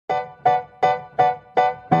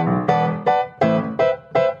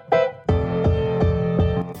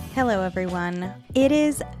everyone. It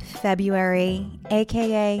is February,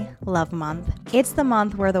 aka Love Month. It's the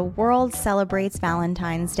month where the world celebrates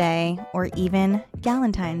Valentine's Day, or even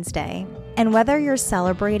Galentine's Day. And whether you're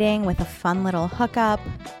celebrating with a fun little hookup,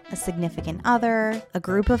 a significant other, a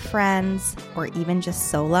group of friends, or even just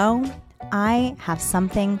solo, I have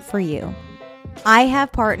something for you. I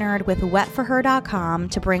have partnered with wetforher.com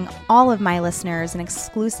to bring all of my listeners an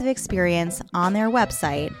exclusive experience on their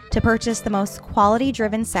website to purchase the most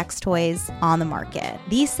quality-driven sex toys on the market.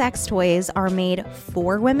 These sex toys are made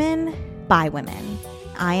for women by women.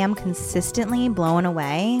 I am consistently blown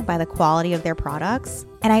away by the quality of their products,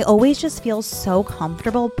 and I always just feel so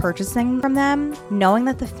comfortable purchasing from them, knowing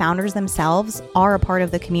that the founders themselves are a part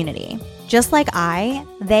of the community. Just like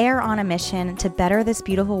they are on a mission to better this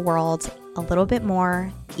beautiful world a little bit more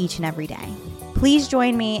each and every day. Please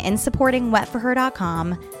join me in supporting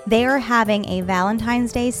wetforher.com. They are having a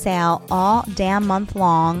Valentine's Day sale all damn month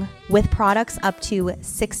long with products up to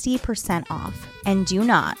 60% off. And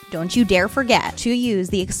don't you dare forget to use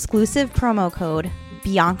the exclusive promo code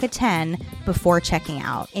Bianca10 before checking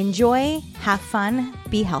out. Enjoy, have fun,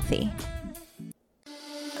 be healthy.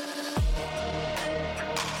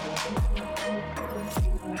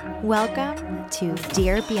 Welcome to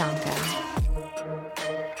Dear Bianca.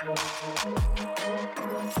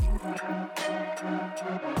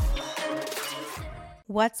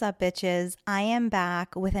 What's up, bitches? I am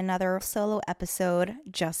back with another solo episode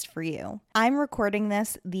just for you. I'm recording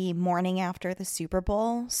this the morning after the Super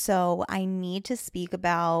Bowl, so I need to speak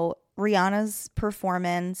about Rihanna's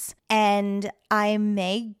performance, and I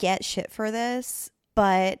may get shit for this,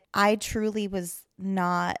 but I truly was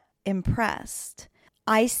not impressed.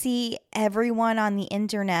 I see everyone on the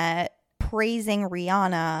internet praising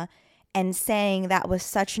Rihanna and saying that was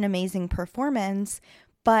such an amazing performance,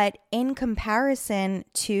 but in comparison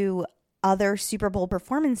to other Super Bowl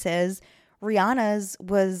performances, Rihanna's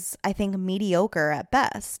was, I think, mediocre at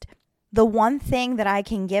best. The one thing that I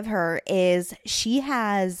can give her is she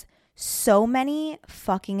has so many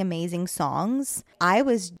fucking amazing songs. I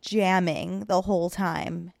was jamming the whole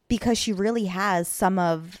time because she really has some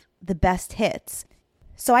of the best hits.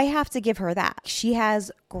 So I have to give her that. She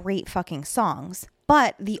has great fucking songs.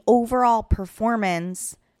 But the overall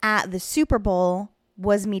performance at the Super Bowl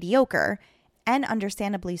was mediocre, and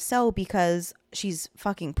understandably so because she's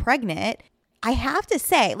fucking pregnant. I have to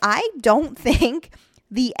say, I don't think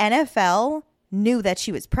the NFL knew that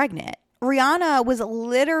she was pregnant. Rihanna was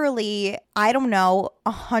literally,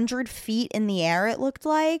 100 feet in the air, it looked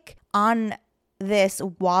like, on this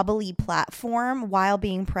wobbly platform while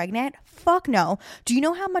being pregnant. Fuck no. Do you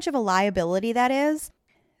know how much of a liability that is?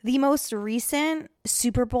 The most recent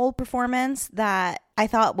Super Bowl performance that I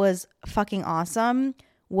thought was fucking awesome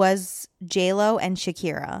was J-Lo and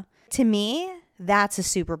Shakira. To me, that's a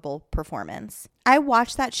Super Bowl performance. I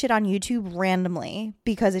watch that shit on YouTube randomly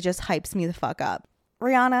because it just hypes me the fuck up.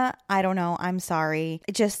 Rihanna, I don't know. I'm sorry.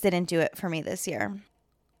 It just didn't do it for me this year.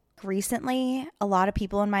 Recently, a lot of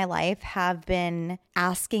people in my life have been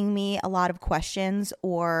asking me a lot of questions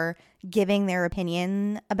or giving their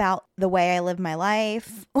opinion about the way I live my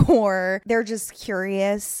life, or they're just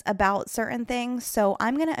curious about certain things. So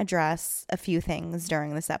I'm going to address a few things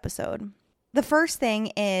during this episode. The first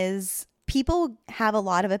thing is people have a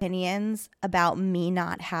lot of opinions about me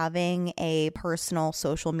not having a personal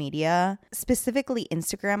social media, specifically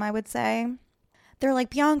Instagram, I would say. They're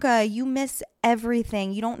like, Bianca, you miss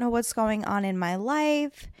everything. You don't know what's going on in my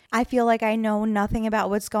life. I feel like I know nothing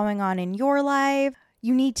about what's going on in your life.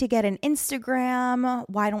 You need to get an Instagram.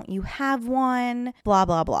 Why don't you have one? Blah,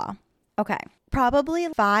 blah, blah. Okay. Probably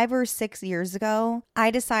 5 or 6 years ago,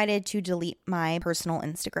 I decided to delete my personal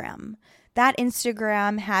Instagram. That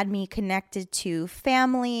Instagram had me connected to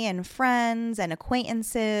family and friends and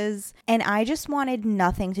acquaintances, and I just wanted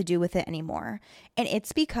nothing to do with it anymore. And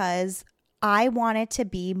it's because I wanted to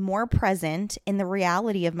be more present in the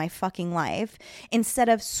reality of my fucking life instead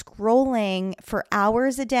of scrolling for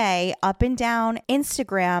hours a day up and down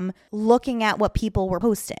Instagram looking at what people were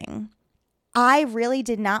posting. I really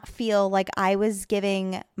did not feel like I was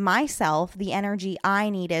giving myself the energy I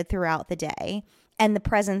needed throughout the day and the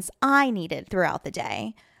presence I needed throughout the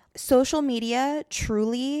day. Social media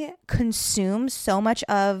truly consumes so much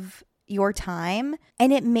of your time,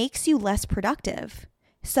 and it makes you less productive.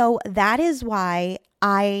 So that is why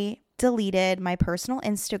I deleted my personal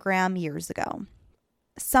Instagram years ago.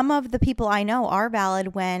 Some of the people I know are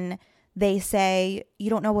valid when they say,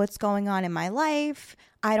 you don't know what's going on in my life.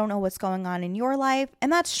 I don't know what's going on in your life.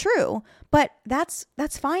 And that's true, but that's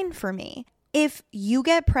fine for me. If you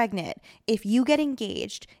get pregnant, if you get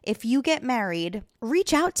engaged, if you get married,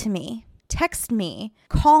 reach out to me. text me,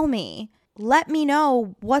 call me, let me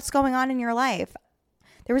know what's going on in your life.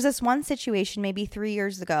 There was this one situation maybe 3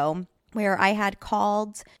 years ago where I had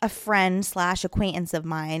called a friend / acquaintance of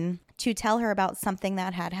mine to tell her about something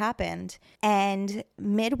that had happened. And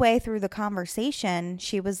midway through the conversation,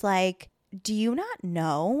 she was like, "Do you not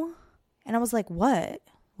know?" And I was like, "What?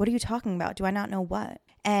 What are you talking about? Do I not know what?"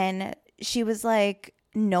 And she was like,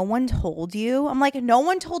 "No one told you?" I'm like, "No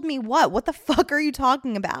one told me what? What the fuck are you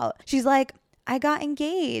talking about?" She's like, "I got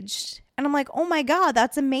engaged." And I'm like, "Oh my God,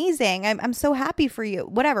 that's amazing. I'm so happy for you."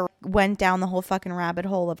 Whatever. Went down the whole fucking rabbit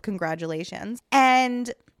hole of congratulations.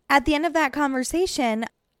 And at the end of that conversation,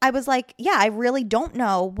 I was like, yeah, I really don't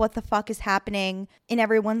know what the fuck is happening in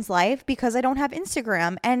everyone's life because I don't have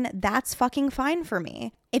Instagram, and that's fucking fine for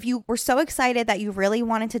me. If you were so excited that you really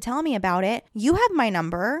wanted to tell me about it, you have my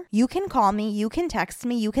number. You can call me, you can text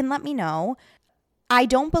me, you can let me know. I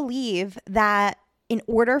don't believe that in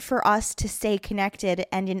order for us to stay connected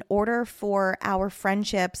and in order for our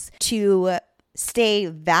friendships to stay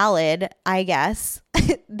valid, I guess,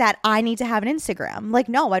 that I need to have an Instagram. Like,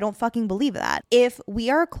 no, I don't fucking believe that. If we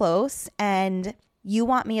are close and you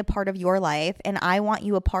want me a part of your life and I want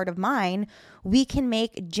you a part of mine, we can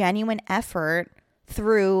make genuine effort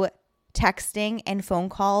through texting and phone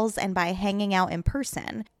calls and by hanging out in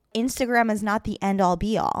person. Instagram is not the end all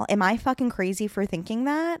be all. Am I fucking crazy for thinking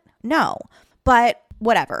that? No. But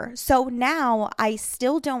whatever. So now I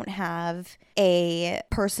still don't have a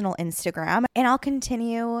personal Instagram, and I'll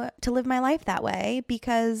continue to live my life that way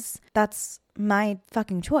because that's my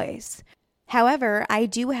fucking choice. However, I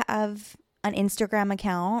do have an Instagram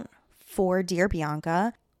account for Dear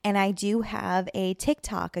Bianca, and I do have a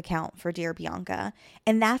TikTok account for Dear Bianca.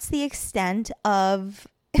 And that's the extent of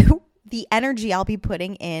the energy I'll be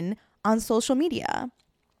putting in on social media.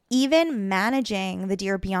 Even managing the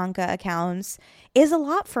Dear Bianca accounts is a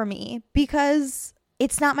lot for me because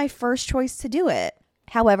it's not my first choice to do it.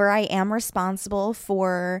 However, I am responsible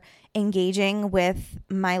for engaging with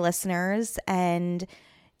my listeners and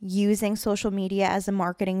using social media as a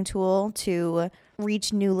marketing tool to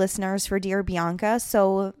reach new listeners for Dear Bianca.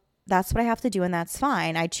 So that's what I have to do, and that's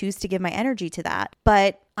fine. I choose to give my energy to that.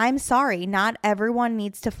 But I'm sorry, not everyone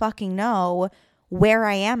needs to fucking know where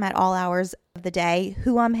I am at all hours of the day,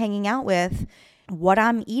 who I'm hanging out with, what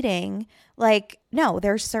I'm eating. Like, no,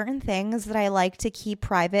 there's certain things that I like to keep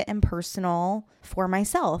private and personal for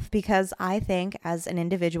myself because I think as an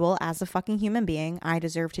individual, as a fucking human being, I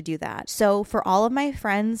deserve to do that. So for all of my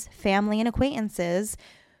friends, family, and acquaintances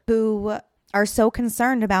who are so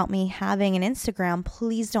concerned about me having an Instagram,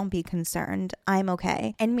 please don't be concerned. I'm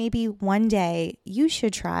okay. And maybe one day you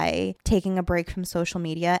should try taking a break from social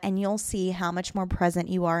media and you'll see how much more present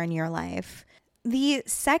you are in your life. The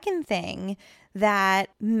second thing that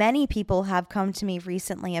many people have come to me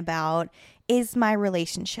recently about is my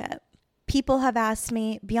relationship. People have asked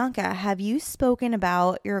me, "Bianca, have you spoken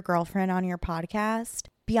about your girlfriend on your podcast?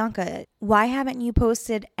 Bianca, why haven't you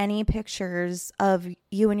posted any pictures of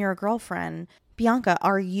you and your girlfriend? Bianca,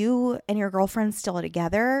 are you and your girlfriend still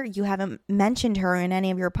together? You haven't mentioned her in any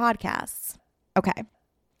of your podcasts." Okay.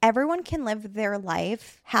 Everyone can live their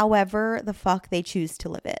life however the fuck they choose to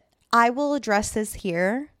live it. I will address this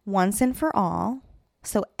here once and for all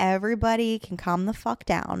so everybody can calm the fuck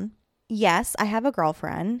down. Yes, I have a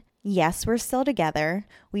girlfriend. Yes, we're still together.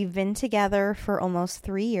 We've been together for almost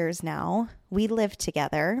 3 years now. We live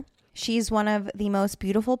together. She's one of the most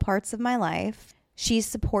beautiful parts of my life. She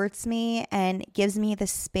supports me and gives me the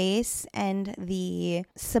space and the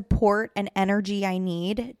support and energy I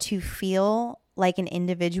need to feel like an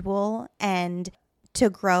individual and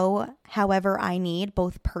to grow however I need,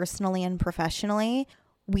 both personally and professionally.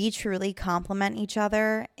 We truly complement each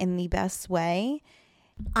other in the best way.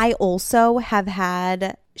 I also have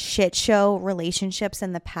had shit show relationships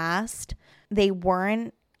in the past. They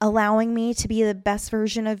weren't allowing me to be the best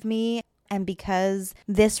version of me. And because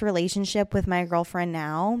this relationship with my girlfriend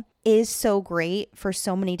now is so great for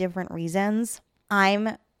so many different reasons,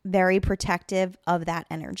 I'm very protective of that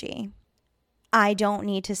energy. I don't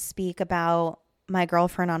need to speak about my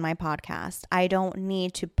girlfriend on my podcast. I don't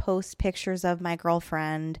need to post pictures of my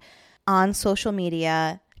girlfriend on social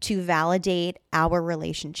media to validate our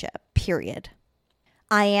relationship, period.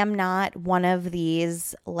 I am not one of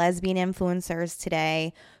these lesbian influencers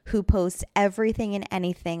today who post everything and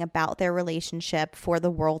anything about their relationship for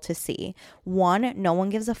the world to see. One, no one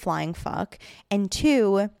gives a flying fuck. And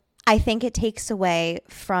two, I think it takes away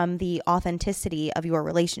from the authenticity of your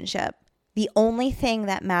relationship. The only thing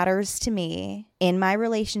that matters to me in my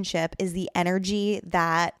relationship is the energy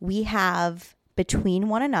that we have between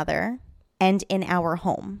one another and in our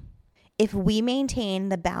home. if we maintain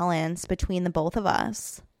the balance between the both of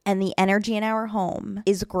us and the energy in our home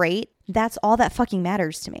is great, that's all that fucking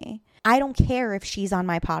matters to me. I don't care if she's on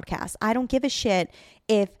my podcast. I don't give a shit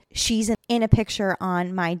if she's in a picture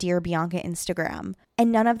on my Dear Bianca Instagram.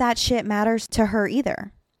 And none of that shit matters to her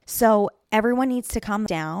either. So everyone needs to calm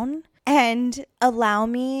down and allow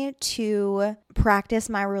me to practice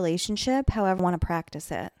my relationship however I want to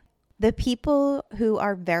practice it. The people who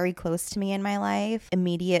are very close to me in my life,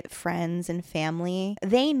 immediate friends and family,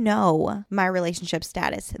 they know my relationship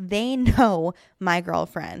status. They know my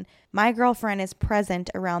girlfriend. My girlfriend is present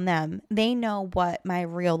around them. They know what my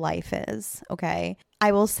real life is, okay?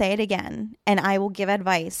 I will say it again, and I will give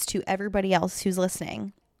advice to everybody else who's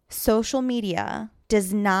listening. Social media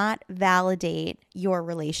does not validate your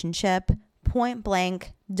relationship. Point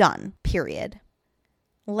blank, done, period.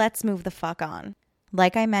 Let's move the fuck on.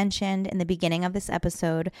 Like I mentioned in the beginning of this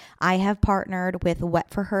episode, I have partnered with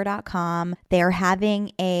wetforher.com. They are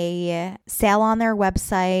having a sale on their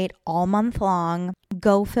website all month long.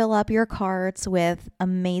 Go fill up your carts with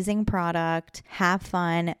amazing product. Have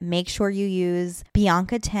fun. Make sure you use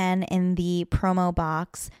Bianca10 in the promo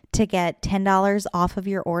box to get $10 off of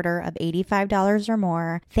your order of $85 or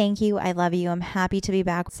more. Thank you. I love you. I'm happy to be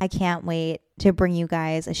back. I can't wait to bring you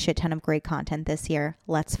guys a shit ton of great content this year.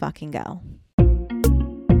 Let's fucking go.